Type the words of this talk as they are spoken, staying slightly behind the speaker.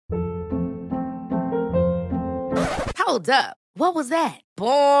Hold up. What was that?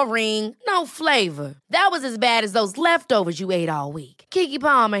 Boring. No flavor. That was as bad as those leftovers you ate all week. Keke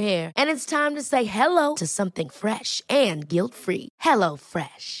Palmer here, and it's time to say hello to something fresh and guilt-free. Hello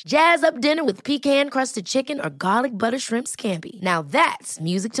Fresh. Jazz up dinner with pecan-crusted chicken or garlic butter shrimp scampi. Now that's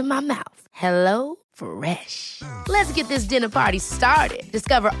music to my mouth. Hello Fresh. Let's get this dinner party started.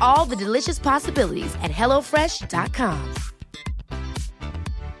 Discover all the delicious possibilities at hellofresh.com.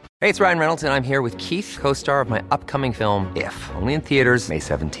 Hey, it's Ryan Reynolds, and I'm here with Keith, co-star of my upcoming film, If, only in theaters May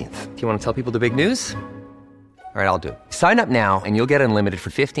 17th. Do you want to tell people the big news? All right, I'll do it. Sign up now and you'll get unlimited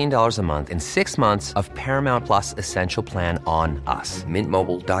for $15 a month and 6 months of Paramount Plus Essential Plan on us.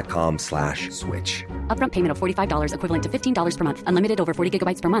 MintMobile.com/switch. Upfront payment of $45 equivalent to $15 per month. Unlimited over 40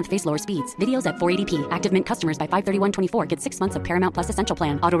 gigabytes per month. Face lower speeds. Videos at 480p. Active Mint customers by 531.24 get 6 months of Paramount Plus Essential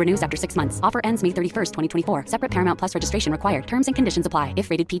Plan. Auto renews after 6 months. Offer ends May 31st, 2024. Separate Paramount Plus registration required. Terms and conditions apply if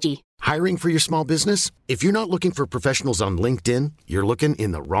rated PG. Hiring for your small business? If you're not looking for professionals on LinkedIn, you're looking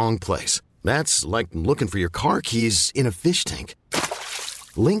in the wrong place. That's like looking for your car keys in a fish tank.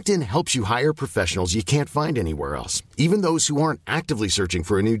 LinkedIn helps you hire professionals you can't find anywhere else, even those who aren't actively searching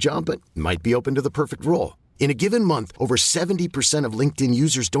for a new job but might be open to the perfect role. In a given month, over 70% of LinkedIn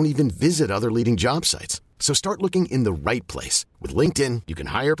users don't even visit other leading job sites. So start looking in the right place. With LinkedIn, you can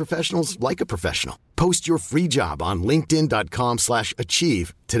hire professionals like a professional. Post your free job on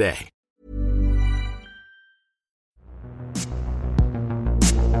linkedin.com/achieve today.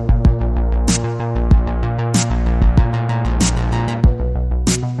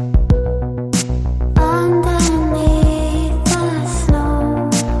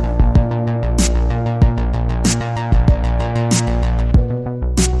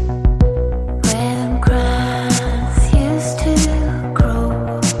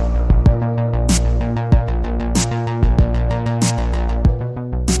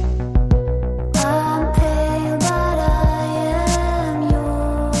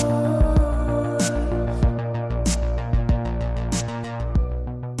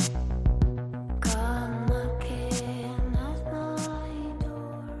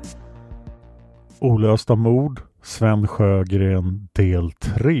 Olösta mord, Sven Sjögren, del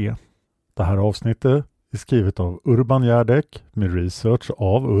 3. Det här avsnittet är skrivet av Urban Järdek med research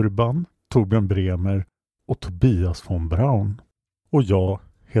av Urban, Torbjörn Bremer och Tobias von Braun. Och jag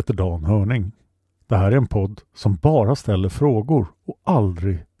heter Dan Hörning. Det här är en podd som bara ställer frågor och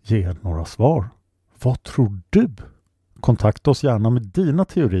aldrig ger några svar. Vad tror du? Kontakta oss gärna med dina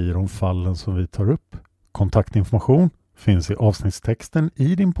teorier om fallen som vi tar upp. Kontaktinformation finns i avsnittstexten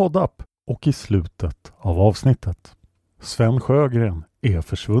i din poddapp och i slutet av avsnittet. Sven Sjögren är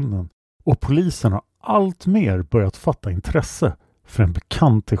försvunnen och polisen har allt mer börjat fatta intresse för en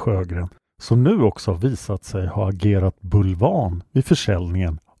bekant till Sjögren som nu också har visat sig ha agerat bulvan vid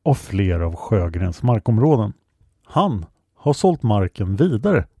försäljningen av flera av Sjögrens markområden. Han har sålt marken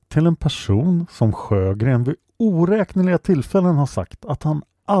vidare till en person som Sjögren vid oräkneliga tillfällen har sagt att han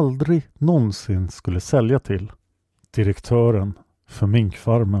aldrig någonsin skulle sälja till. Direktören för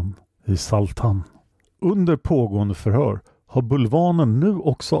minkfarmen i Salthamn. Under pågående förhör har bulvanen nu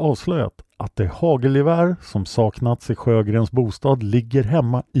också avslöjat att det hagelgevär som saknats i Sjögrens bostad ligger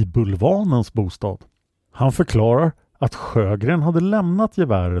hemma i bulvanens bostad. Han förklarar att Sjögren hade lämnat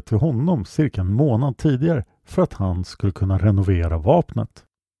geväret till honom cirka en månad tidigare för att han skulle kunna renovera vapnet.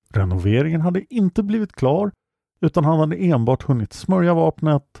 Renoveringen hade inte blivit klar utan han hade enbart hunnit smörja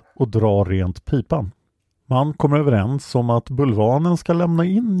vapnet och dra rent pipan. Man kommer överens om att bulvanen ska lämna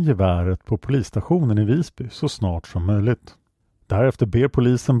in geväret på polisstationen i Visby så snart som möjligt. Därefter ber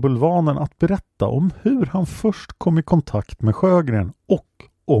polisen bulvanen att berätta om hur han först kom i kontakt med Sjögren och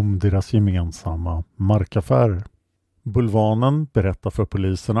om deras gemensamma markaffärer. Bulvanen berättar för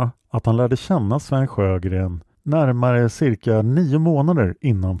poliserna att han lärde känna Sven Sjögren närmare cirka 9 månader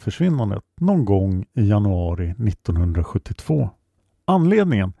innan försvinnandet någon gång i januari 1972.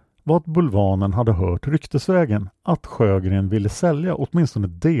 Anledningen var att bulvanen hade hört ryktesvägen att Sjögren ville sälja åtminstone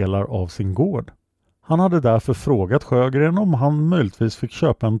delar av sin gård. Han hade därför frågat Sjögren om han möjligtvis fick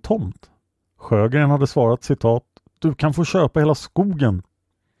köpa en tomt. Sjögren hade svarat citat: "Du kan få köpa hela skogen."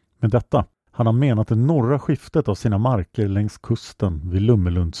 Med detta hade han menat det norra skiftet av sina marker längs kusten vid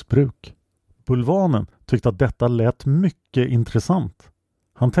Lummelunds bruk. Bulvanen tyckte att detta lät mycket intressant.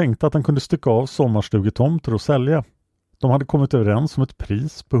 Han tänkte att han kunde stycka av sommarstugetomter och sälja. De hade kommit överens om ett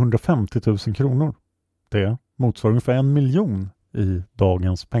pris på 150 000 kronor. Det motsvarar ungefär 1 miljon i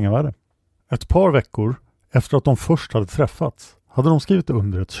dagens pengavärde. Ett par veckor efter att de först hade träffats hade de skrivit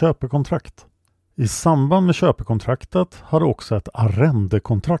under ett köpekontrakt. I samband med köpekontraktet hade också ett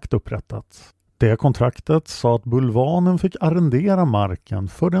arrendekontrakt upprättats. Det kontraktet sa att Bulvanen fick arrendera marken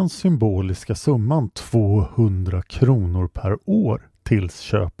för den symboliska summan 200 kronor per år tills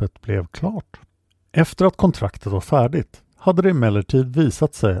köpet blev klart. Efter att kontraktet var färdigt hade det emellertid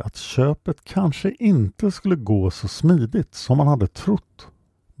visat sig att köpet kanske inte skulle gå så smidigt som man hade trott.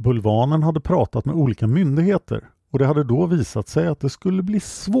 Bulvanen hade pratat med olika myndigheter och det hade då visat sig att det skulle bli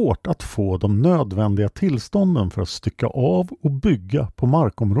svårt att få de nödvändiga tillstånden för att stycka av och bygga på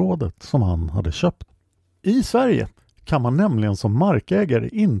markområdet som han hade köpt. I Sverige kan man nämligen som markägare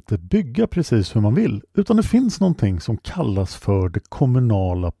inte bygga precis hur man vill, utan det finns någonting som kallas för det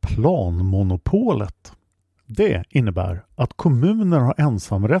kommunala planmonopolet. Det innebär att kommuner har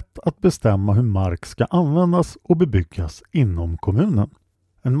ensamrätt att bestämma hur mark ska användas och bebyggas inom kommunen.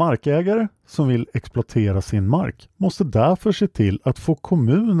 En markägare som vill exploatera sin mark måste därför se till att få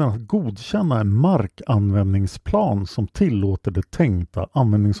kommunen att godkänna en markanvändningsplan som tillåter det tänkta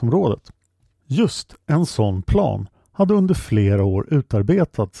användningsområdet. Just en sån plan hade under flera år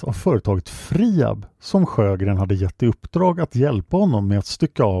utarbetats av företaget Friab som Sjögren hade gett i uppdrag att hjälpa honom med att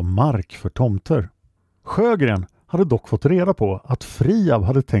stycka av mark för tomter. Sjögren hade dock fått reda på att Friab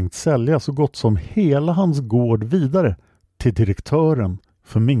hade tänkt sälja så gott som hela hans gård vidare till direktören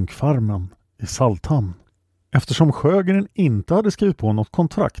för minkfarmen i Salthamn. Eftersom Sjögren inte hade skrivit på något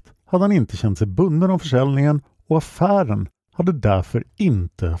kontrakt hade han inte känt sig bunden av försäljningen och affären hade därför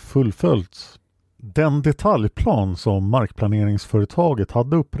inte fullföljts. Den detaljplan som markplaneringsföretaget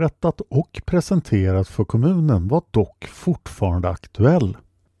hade upprättat och presenterat för kommunen var dock fortfarande aktuell.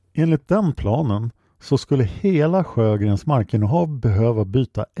 Enligt den planen så skulle hela Sjögrens markinnehav behöva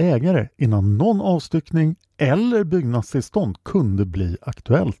byta ägare innan någon avstyckning eller byggnadstillstånd kunde bli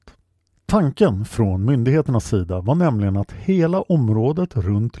aktuellt. Tanken från myndigheternas sida var nämligen att hela området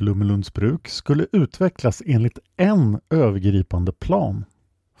runt Lummelundsbruk skulle utvecklas enligt en övergripande plan.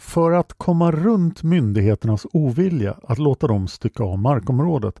 För att komma runt myndigheternas ovilja att låta dem stycka av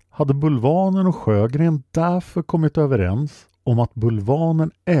markområdet hade Bulvanen och Sjögren därför kommit överens om att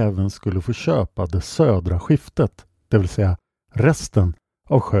Bulvanen även skulle få köpa det södra skiftet, det vill säga resten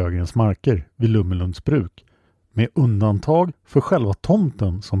av Sjögrens marker vid Lummelundsbruk, med undantag för själva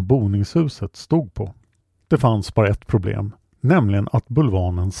tomten som boningshuset stod på. Det fanns bara ett problem, nämligen att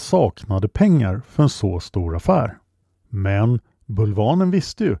Bulvanen saknade pengar för en så stor affär. Men Bulvanen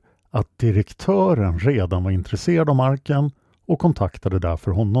visste ju att direktören redan var intresserad av marken och kontaktade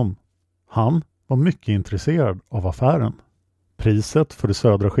därför honom. Han var mycket intresserad av affären. Priset för det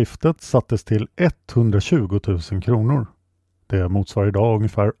södra skiftet sattes till 120 000 kronor. Det motsvarar idag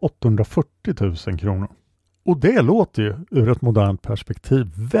ungefär 840 000 kronor. Och det låter ju ur ett modernt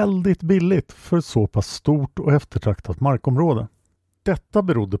perspektiv väldigt billigt för ett så pass stort och eftertraktat markområde. Detta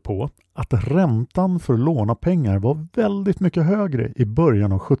berodde på att räntan för att låna pengar var väldigt mycket högre i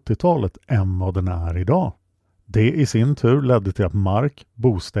början av 70-talet än vad den är idag. Det i sin tur ledde till att mark,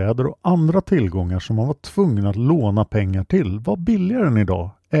 bostäder och andra tillgångar som man var tvungen att låna pengar till var billigare än idag,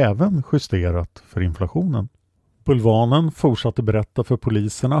 även justerat för inflationen. Bulvanen fortsatte berätta för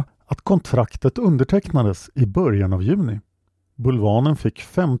poliserna att kontraktet undertecknades i början av juni. Bulvanen fick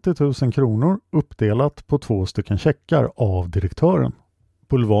 50 000 kronor uppdelat på 2 stycken checkar av direktören.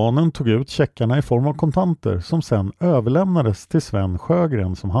 Bulvanen tog ut checkarna i form av kontanter som sedan överlämnades till Sven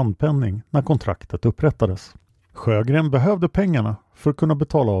Sjögren som handpenning när kontraktet upprättades. Sjögren behövde pengarna för att kunna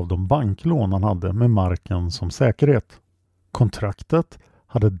betala av de banklån han hade med marken som säkerhet. Kontraktet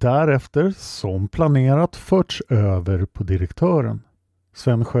hade därefter som planerat förts över på direktören.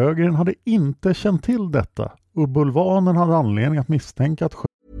 Sven Sjögren hade inte känt till detta och Bulvanen hade anledning att misstänka att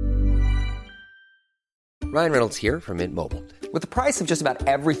Ryan Reynolds here from Mint Mobile. With the price of just about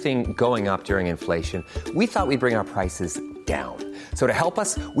everything going up during inflation, we thought we'd bring our prices down. So to help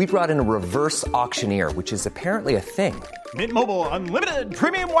us, we brought in a reverse auctioneer, which is apparently a thing. Mint Mobile Unlimited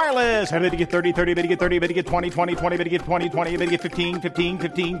Premium Wireless. How to get 30, 30, how to get 30, how to get 20, 20, 20, how to get 20, 20, how to get 15, 15,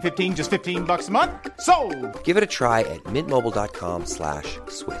 15, 15, just $15 a month? Sold! Give it a try at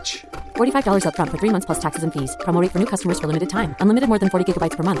mintmobile.com/switch. $45 up front for 3 months plus taxes and fees. Promo rate for new customers for limited time. Unlimited more than 40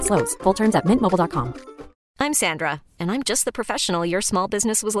 gigabytes per month. Slows full terms at mintmobile.com. I'm Sandra, and I'm just the professional your small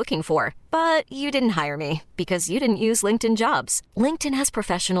business was looking for. But you didn't hire me because you didn't use LinkedIn Jobs. LinkedIn has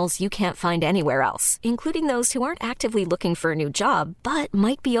professionals you can't find anywhere else, including those who aren't actively looking for a new job, but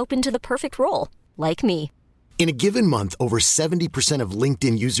might be open to the perfect role, like me. In a given month, over 70% of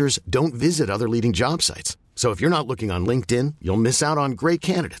LinkedIn users don't visit other leading job sites. So if you're not looking on LinkedIn, you'll miss out on great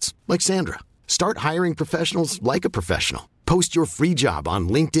candidates like Sandra. Start hiring professionals like a professional. Post your free job on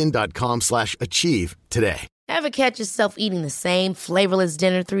linkedin.com/achieve today. Ever catch yourself eating the same flavorless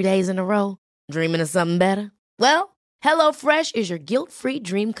dinner 3 days in a row? Dreaming of something better? Well, HelloFresh is your guilt-free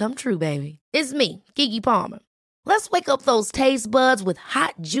dream come true, baby. It's me, Keke Palmer. Let's wake up those taste buds with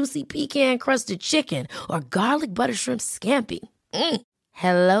hot, juicy pecan-crusted chicken or garlic butter shrimp scampi.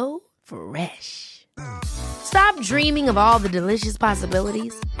 Hello Fresh. Stop dreaming of all the delicious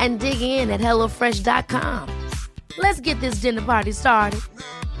possibilities and dig in at HelloFresh.com. Let's get this dinner party started.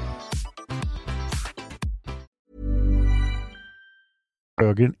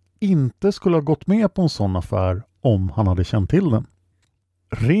 Sjögren inte skulle ha gått med på en sån affär om han hade känt till den.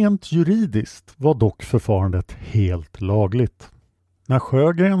 Rent juridiskt var dock förfarandet helt lagligt. När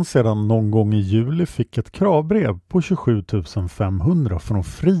Sjögren sedan någon gång i juli fick ett kravbrev på 27 500 från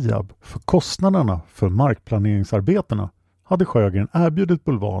Friab för kostnaderna för markplaneringsarbetena hade Sjögren erbjudit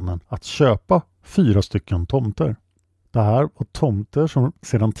Bulvanen att köpa 4 stycken tomter. Det här var tomter som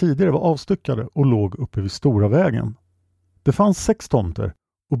sedan tidigare var avstyckade och låg uppe vid Stora vägen. Det fanns 6 tomter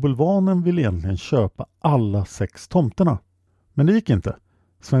och Bulvanen ville egentligen köpa alla 6 tomterna. Men det gick inte.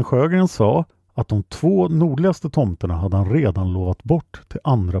 Sven Sjögren sa att de 2 nordligaste tomterna hade han redan lovat bort till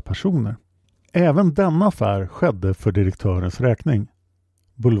andra personer. Även denna affär skedde för direktörens räkning.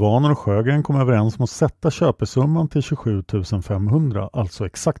 Bulvanen och Sjögren kom överens om att sätta köpesumman till 27 500, alltså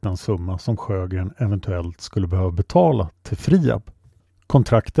exakt den summa som Sjögren eventuellt skulle behöva betala till Friab.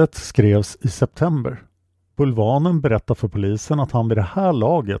 Kontraktet skrevs i september. Bulvanen berättade för polisen att han vid det här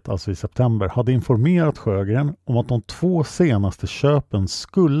laget, alltså i september, hade informerat Sjögren om att de 2 senaste köpen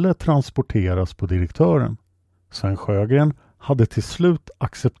skulle transporteras på direktören. Sven Sjögren hade till slut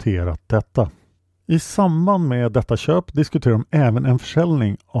accepterat detta. I samband med detta köp diskuterade de även en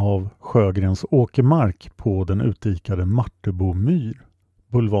försäljning av Sjögrens åkermark på den utdikade Martebo myr.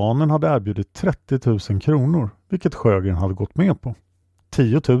 Bulvanen hade erbjudit 30 000 kronor, vilket Sjögren hade gått med på.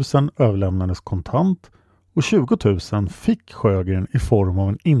 10 000 överlämnades kontant och 20 000 fick Sjögren i form av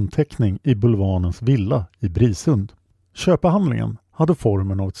en inteckning i Bulvanens villa i Brisund. Köpehandlingen hade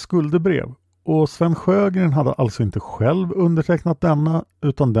formen av ett skuldebrev och Sven Sjögren hade alltså inte själv undertecknat denna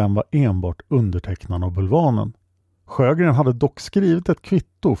utan den var enbart undertecknad av Bulvanen. Sjögren hade dock skrivit ett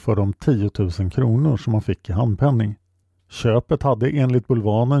kvitto för de 10 000 kronor som han fick i handpenning. Köpet hade enligt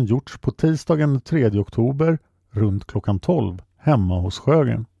Bulvanen gjorts på tisdagen den 3 oktober runt klockan 12 hemma hos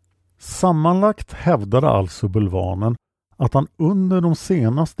Sjögren. Sammanlagt hävdade alltså Bulvanen att han under de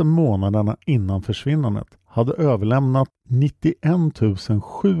senaste månaderna innan försvinnandet hade överlämnat 91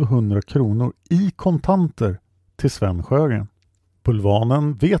 700 kronor i kontanter till Sven Sjögren.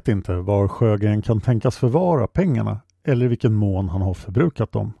 Bulvanen vet inte var Sjögren kan tänkas förvara pengarna eller i vilken mån han har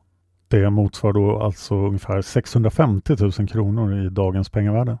förbrukat dem. Det motsvarar då alltså ungefär 650 000 kronor i dagens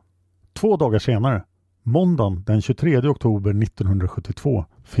pengavärde. 2 dagar senare, måndagen den 23 oktober 1972,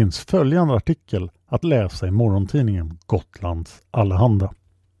 finns följande artikel att läsa i morgontidningen Gotlands Allehanda.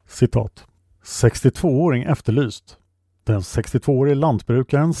 Citat. 62-åring efterlyst. Den 62-årige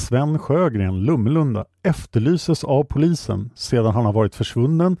lantbrukaren Sven Sjögren Lummelunda efterlyses av polisen sedan han har varit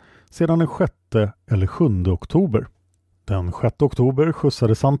försvunnen sedan den 6 eller 7 oktober. Den 6 oktober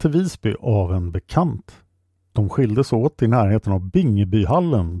skjutsades han till Visby av en bekant. De skildes åt i närheten av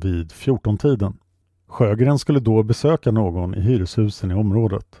Bingebyhallen vid 14-tiden. Sjögren skulle då besöka någon i hyreshusen i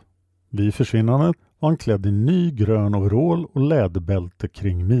området. Vid försvinnandet var han klädd i ny grön overall och läderbälte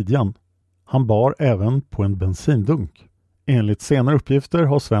kring midjan. Han bar även på en bensindunk. Enligt senare uppgifter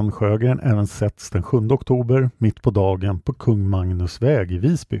har Sven Sjögren även setts den 7 oktober mitt på dagen på Kung Magnus väg i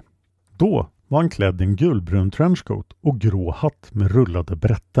Visby. Då var han klädd i en gulbrun trenchcoat och grå hatt med rullade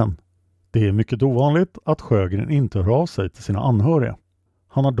brätten. Det är mycket ovanligt att Sjögren inte hör av sig till sina anhöriga.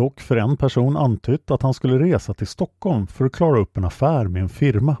 Han har dock för en person antytt att han skulle resa till Stockholm för att klara upp en affär med en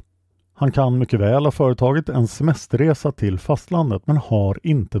firma. Han kan mycket väl ha företagit en semesterresa till fastlandet men har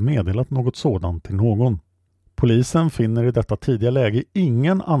inte meddelat något sådant till någon. Polisen finner i detta tidiga läge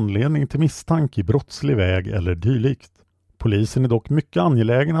ingen anledning till misstanke i brottslig väg eller dylikt. Polisen är dock mycket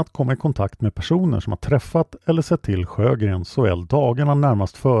angelägen att komma i kontakt med personer som har träffat eller sett till Sjögren såväl dagarna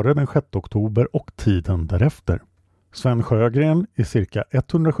närmast före den 6 oktober och tiden därefter. Sven Sjögren är cirka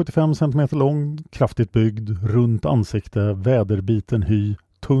 175 cm lång, kraftigt byggd, runt ansikte, väderbiten hy,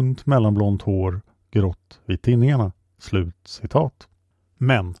 tunt mellanblont hår, grått vid tinningarna. Slut citat.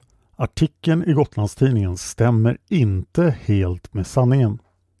 Men artikeln i Gotlandstidningen stämmer inte helt med sanningen.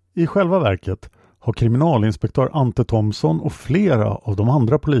 I själva verket har kriminalinspektör Ante Thomsson och flera av de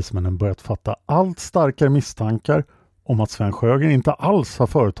andra polismännen börjat fatta allt starkare misstankar om att Sven Sjögren inte alls har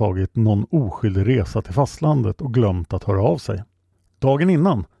företagit någon oskyldig resa till fastlandet och glömt att höra av sig. Dagen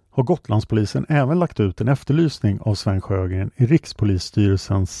innan har Gotlandspolisen även lagt ut en efterlysning av Sven Sjögren i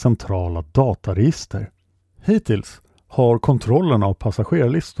Rikspolisstyrelsens centrala dataregister. Hittills har kontrollerna av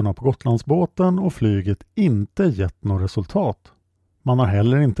passagerarlistorna på Gotlandsbåten och flyget inte gett något resultat. Man har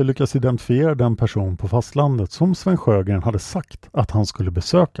heller inte lyckats identifiera den person på fastlandet som Sven Sjögren hade sagt att han skulle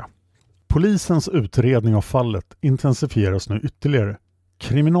besöka. Polisens utredning av fallet intensifieras nu ytterligare.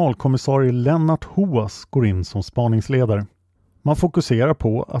 Kriminalkommissarie Lennart Hoas går in som spaningsledare. Man fokuserar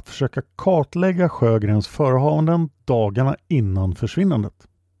på att försöka kartlägga Sjögrens förehavanden dagarna innan försvinnandet.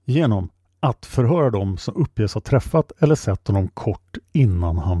 Genom att förhöra dem som uppges ha träffat eller sett honom kort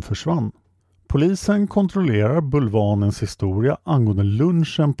innan han försvann. Polisen kontrollerar Bulvanens historia angående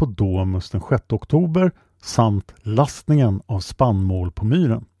lunchen på Domus den 6 oktober samt lastningen av spannmål på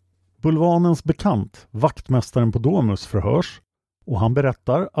myren. Bulvanens bekant, vaktmästaren på Domus, förhörs och han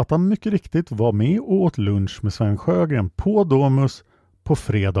berättar att han mycket riktigt var med och åt lunch med Sven Sjögren på Domus på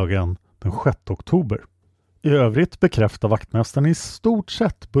fredagen den 6 oktober. I övrigt bekräftar vaktmästaren i stort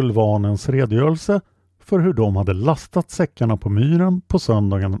sett Bulvanens redogörelse för hur de hade lastat säckarna på myren på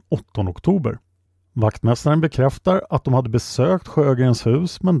söndagen den 8 oktober. Vaktmästaren bekräftar att de hade besökt Sjögrens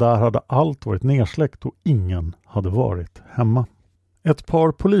hus men där hade allt varit nedsläckt och ingen hade varit hemma. Ett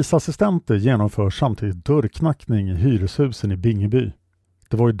par polisassistenter genomför samtidigt dörrknackning i hyreshusen i Bingeby.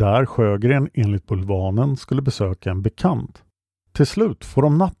 Det var ju där Sjögren enligt Bulvanen skulle besöka en bekant. Till slut får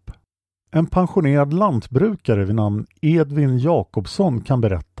de napp. En pensionerad lantbrukare vid namn Edvin Jakobsson kan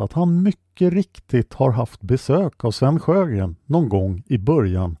berätta att han mycket riktigt har haft besök av Sven Sjögren någon gång i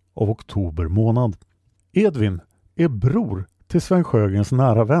början av oktober månad. Edvin är bror till Sven Sjögrens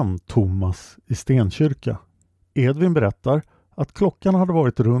nära vän Thomas i Stenkyrka. Edvin berättar att klockan hade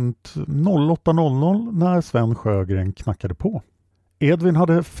varit runt 08.00 när Sven Sjögren knackade på. Edvin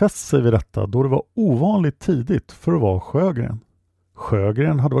hade fäst sig vid detta då det var ovanligt tidigt för att vara Sjögren.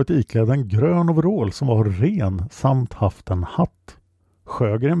 Sjögren hade varit iklädd en grön overall som var ren samt haft en hatt.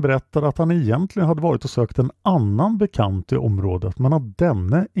 Sjögren berättade att han egentligen hade varit och sökt en annan bekant i området men att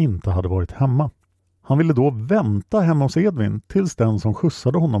denne inte hade varit hemma. Han ville då vänta hemma hos Edvin tills den som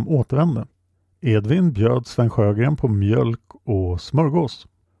skjutsade honom återvände. Edvin bjöd Sven Sjögren på mjölk och smörgås.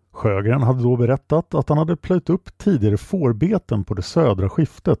 Sjögren hade då berättat att han hade plöjt upp tidigare fårbeten på det södra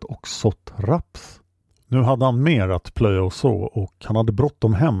skiftet och sått raps. Nu hade han mer att plöja och så och han hade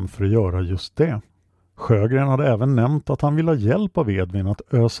bråttom hem för att göra just det. Sjögren hade även nämnt att han ville ha hjälp av Edvin att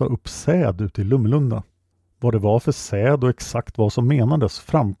ösa upp säd ute i Lummelunda. Vad det var för säd och exakt vad som menades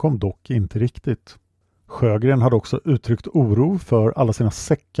framkom dock inte riktigt. Sjögren hade också uttryckt oro för alla sina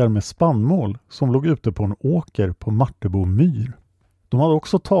säckar med spannmål som låg ute på en åker på Martebo myr. De hade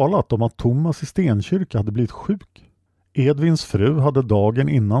också talat om att Thomas i Stenkyrka hade blivit sjuk. Edvins fru hade dagen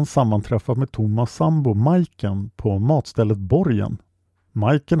innan sammanträffat med Thomas sambo Majken på matstället Borgen.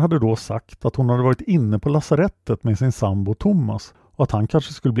 Majken hade då sagt att hon hade varit inne på lasarettet med sin sambo Thomas och att han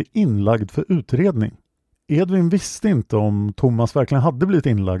kanske skulle bli inlagd för utredning. Edvin visste inte om Thomas verkligen hade blivit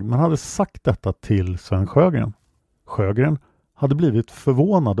inlagd men hade sagt detta till Sven Sjögren. Sjögren hade blivit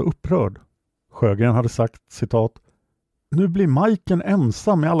förvånad och upprörd. Sjögren hade sagt, citat, "Nu blir Majken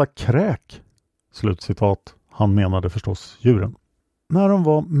ensam med alla kräk." Slutcitat. Han menade förstås djuren. När de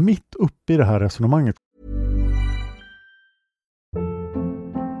var mitt uppe i det här resonemanget.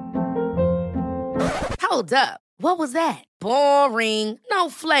 Hold up. What was that? Boring. No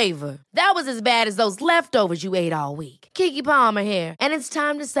flavor. That was as bad as those leftovers you ate all week. Keke Palmer here, and it's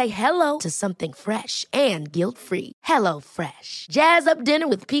time to say hello to something fresh and guilt-free. Hello Fresh. Jazz up dinner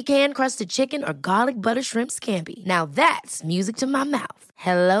with pecan-crusted chicken or garlic butter shrimp scampi. Now that's music to my mouth.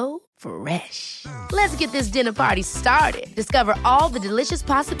 Hello Fresh. Let's get this dinner party started. Discover all the delicious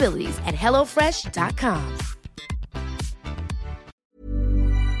possibilities at hellofresh.com.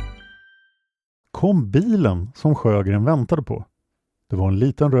 Kom bilen som Sjögren väntade på. Det var en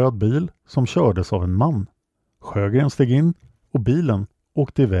liten röd bil som kördes av en man. Sjögren steg in och bilen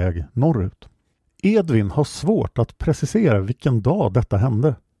åkte iväg norrut. Edvin har svårt att precisera vilken dag detta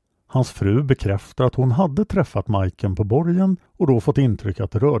hände. Hans fru bekräftar att hon hade träffat Majken på Borgen och då fått intryck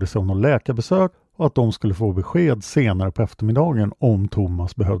att det rörde sig om någon läkarbesök och att de skulle få besked senare på eftermiddagen om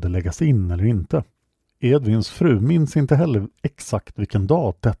Thomas behövde läggas in eller inte. Edvins fru minns inte heller exakt vilken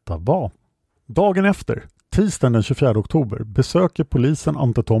dag detta var. Dagen efter, tisdagen den 24 oktober, besöker polisen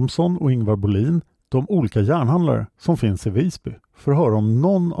Ante Thomsson och Ingvar Bolin de olika järnhandlare som finns i Visby för att höra om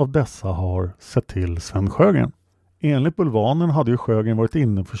någon av dessa har sett till Sven Sjögren. Enligt Bulvanen hade ju Sjögren varit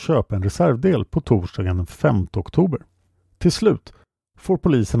inne för att köpa en reservdel på torsdagen den 5 oktober. Till slut får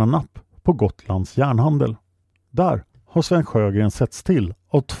poliserna napp på Gotlands järnhandel. Där har Sven Sjögren setts till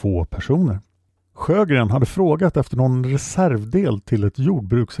av 2 personer. Sjögren hade frågat efter någon reservdel till ett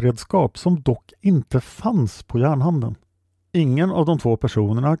jordbruksredskap som dock inte fanns på järnhandeln. Ingen av de två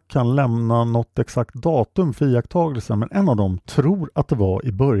personerna kan lämna något exakt datum för iakttagelsen, men en av dem tror att det var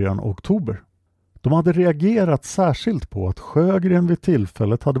i början av oktober. De hade reagerat särskilt på att Sjögren vid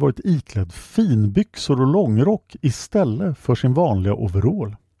tillfället hade varit iklädd finbyxor och långrock istället för sin vanliga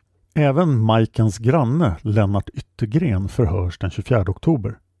overall. Även Majkens granne Lennart Yttergren förhörs den 24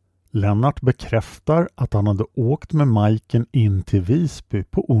 oktober. Lennart bekräftar att han hade åkt med Majken in till Visby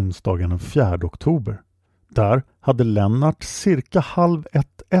på onsdagen den 4 oktober. Där hade Lennart cirka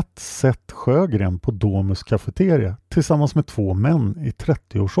 12:30 sett Sjögren på Domus kafeteria tillsammans med 2 män i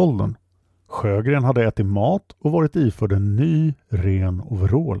 30-årsåldern. Sjögren hade ätit mat och varit iförd en ny ren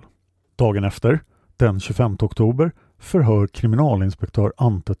overall. Dagen efter, den 25 oktober, förhör kriminalinspektör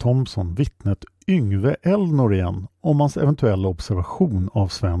Ante Thomsson vittnet Yngve Elnor igen om hans eventuella observation av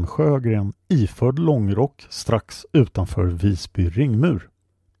Sven Sjögren iförd långrock strax utanför Visby ringmur.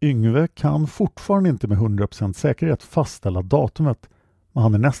 Yngve kan fortfarande inte med 100% säkerhet fastställa datumet, men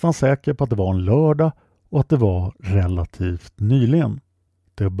han är nästan säker på att det var en lördag och att det var relativt nyligen.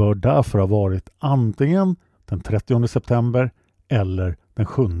 Det bör därför ha varit antingen den 30 september eller den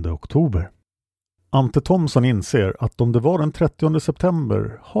 7 oktober. Ante Thomsson inser att om det var den 30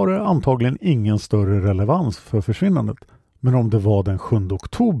 september har det antagligen ingen större relevans för försvinnandet. Men om det var den 7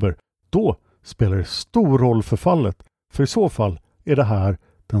 oktober, då spelar det stor roll för fallet. För i så fall är det här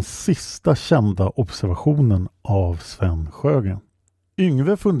den sista kända observationen av Sven Sjögren.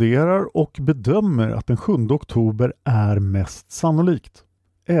 Yngve funderar och bedömer att den 7 oktober är mest sannolikt.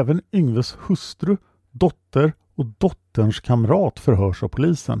 Även Yngves hustru, dotter och dotterns kamrat förhörs av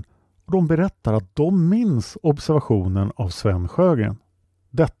polisen. Och de berättar att de minns observationen av Sven Sjögren.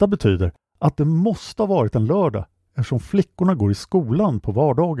 Detta betyder att det måste ha varit en lördag eftersom flickorna går i skolan på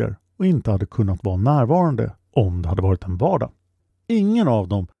vardagar och inte hade kunnat vara närvarande om det hade varit en vardag. Ingen av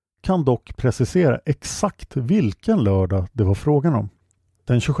dem kan dock precisera exakt vilken lördag det var frågan om.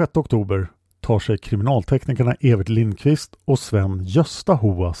 Den 26 oktober tar sig kriminalteknikerna Evert Lindqvist och Sven Gösta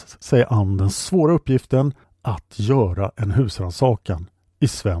Hoas sig an den svåra uppgiften att göra en husrannsakan i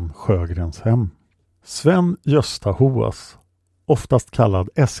Sven Sjögrens hem. Sven Gösta Hoas, oftast kallad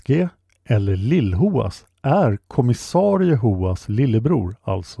SG eller Lill-Hoas, är kommissarie Hoas lillebror,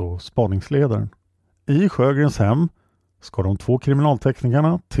 alltså spaningsledaren. I Sjögrens hem ska de 2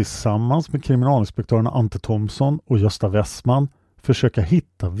 kriminalteknikerna tillsammans med kriminalinspektörerna Ante Thomsson och Gösta Westman försöka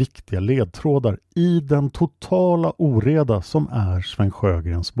hitta viktiga ledtrådar i den totala oreda som är Sven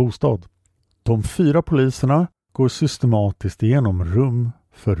Sjögrens bostad. De 4 poliserna går systematiskt igenom rum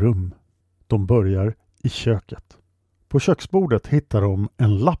för rum. De börjar i köket. På köksbordet hittar de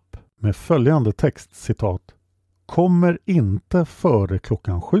en lapp med följande text, citat: "Kommer inte före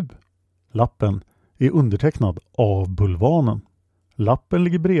klockan 7." Lappen är undertecknad av Bulvanen. Lappen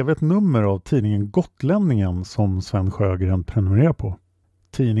ligger bredvid ett nummer av tidningen Gotlänningen som Sven Sjögren prenumererar på.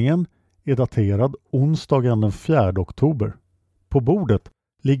 Tidningen är daterad onsdagen den 4 oktober. På bordet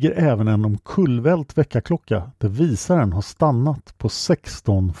ligger även en omkullvält väckarklocka där visaren har stannat på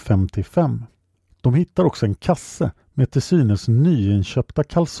 16:55. De hittar också en kasse med till synes nyinköpta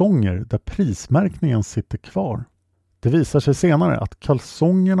kalsonger där prismärkningen sitter kvar. Det visar sig senare att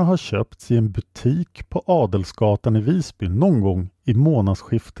kalsongerna har köpts i en butik på Adelsgatan i Visby någon gång i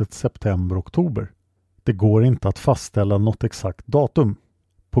månadsskiftet september-oktober. Det går inte att fastställa något exakt datum.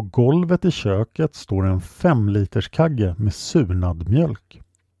 På golvet i köket står en 5-liters kagge med surnad mjölk.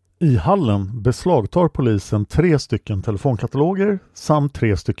 I hallen beslagtar polisen 3 stycken telefonkataloger samt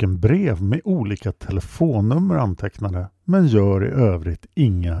 3 stycken brev med olika telefonnummer antecknade, men gör i övrigt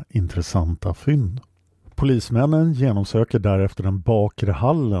inga intressanta fynd. Polismännen genomsöker därefter den bakre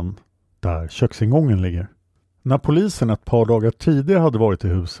hallen där köksingången ligger. När polisen ett par dagar tidigare hade varit i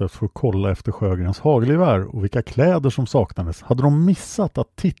huset för att kolla efter Sjögrens hagelgevär och vilka kläder som saknades hade de missat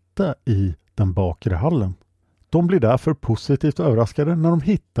att titta i den bakre hallen. De blir därför positivt överraskade när de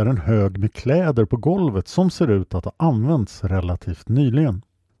hittar en hög med kläder på golvet som ser ut att ha använts relativt nyligen.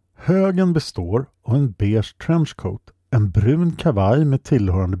 Högen består av en beige trenchcoat, en brun kavaj med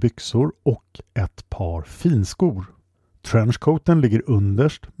tillhörande byxor och ett par finskor. Trenchcoaten ligger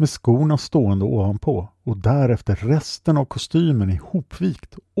underst med skorna stående ovanpå och därefter resten av kostymen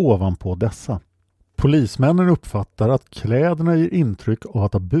ihopvikt ovanpå dessa. Polismännen uppfattar att kläderna ger intryck av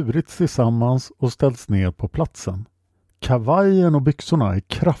att ha burits tillsammans och ställts ner på platsen. Kavajen och byxorna är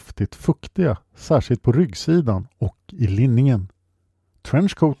kraftigt fuktiga, särskilt på ryggsidan och i linningen.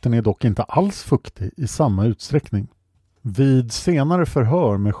 Trenchcoaten är dock inte alls fuktig i samma utsträckning. Vid senare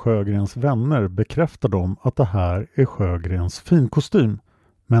förhör med Sjögrens vänner bekräftar de att det här är Sjögrens finkostym.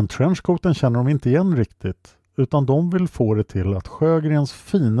 Men trenchcoaten känner de inte igen riktigt, utan de vill få det till att Sjögrens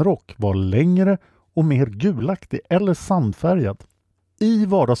finrock var längre och mer gulaktig eller sandfärgad. I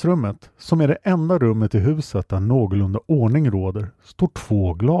vardagsrummet, som är det enda rummet i huset där någorlunda ordning råder, står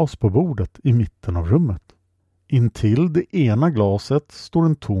 2 glas på bordet i mitten av rummet. Intill det ena glaset står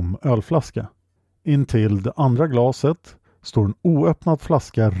en tom ölflaska. Intill det andra glaset står en oöppnad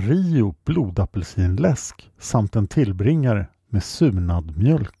flaska Rio blodapelsinläsk samt en tillbringare med surnad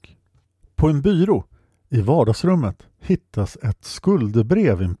mjölk. På en byrå i vardagsrummet hittas ett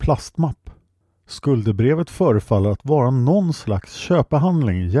skuldebrev i en plastmapp. Skuldebrevet förefaller att vara någon slags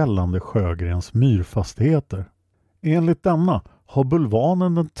köpehandling gällande Sjögrens myrfastigheter. Enligt denna har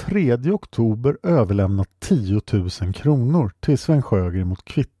Bulvanen den 3 oktober överlämnat 10 000 kronor till Sven Sjögren mot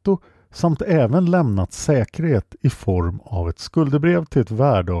kvitto samt även lämnat säkerhet i form av ett skuldebrev till ett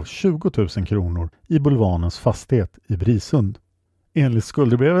värde av 20 000 kronor i Bulvanens fastighet i Brisund. Enligt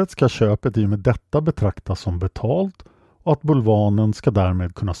skuldebrevet ska köpet i och med detta betraktas som betalt och att Bulvanen ska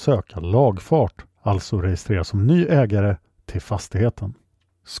därmed kunna söka lagfart, alltså registreras som ny ägare till fastigheten.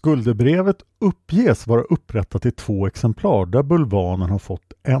 Skuldebrevet uppges vara upprättat i 2 exemplar där Bulvanen har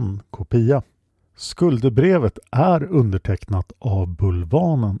fått en kopia. Skuldebrevet är undertecknat av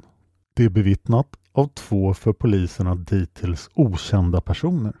Bulvanen. Det är bevittnat av 2 för poliserna dittills okända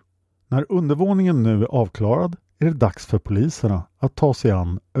personer. När undervåningen nu är avklarad är det dags för poliserna att ta sig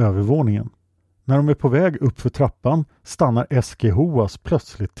an övervåningen. När de är på väg upp för trappan stannar Eske Hoas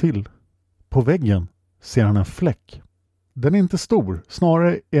plötsligt till. På väggen ser han en fläck. Den är inte stor,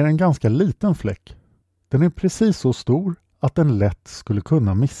 snarare är det en ganska liten fläck. Den är precis så stor att den lätt skulle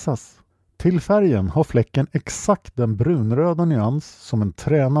kunna missas. Till färgen har fläcken exakt den brunröda nyans som en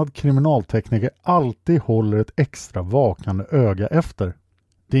tränad kriminaltekniker alltid håller ett extra vakande öga efter.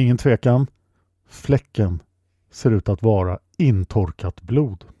 Det är ingen tvekan. Fläcken ser ut att vara intorkat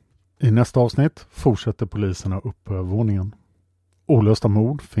blod. I nästa avsnitt fortsätter poliserna upp på övervåningen. Olösta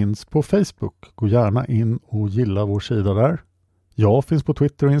mord finns på Facebook. Gå gärna in och gilla vår sida där. Jag finns på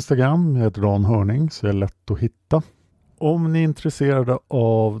Twitter och Instagram. Jag heter Dan Hörning så jag är lätt att hitta. Om ni är intresserade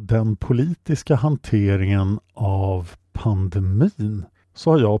av den politiska hanteringen av pandemin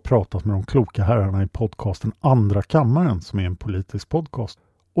så har jag pratat med de kloka herrarna i podcasten Andra kammaren som är en politisk podcast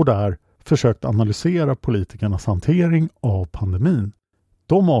och där försökt analysera politikernas hantering av pandemin.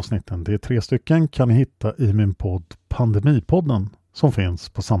 De avsnitten, det är 3 stycken, kan ni hitta i min podd Pandemipodden som finns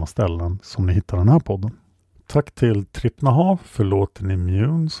på samma ställen som ni hittar den här podden. Tack till Trippnaha för låten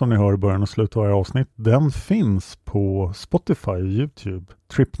Immune som ni hör i början och slutet av varje avsnitt. Den finns på Spotify och YouTube.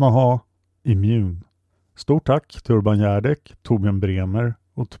 Trippnaha Immune. Stort tack till Urban Järdek, Torbjörn Bremer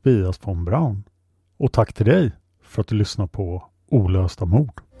och Tobias von Braun. Och tack till dig för att du lyssnar på Olösta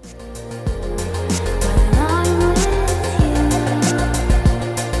mord.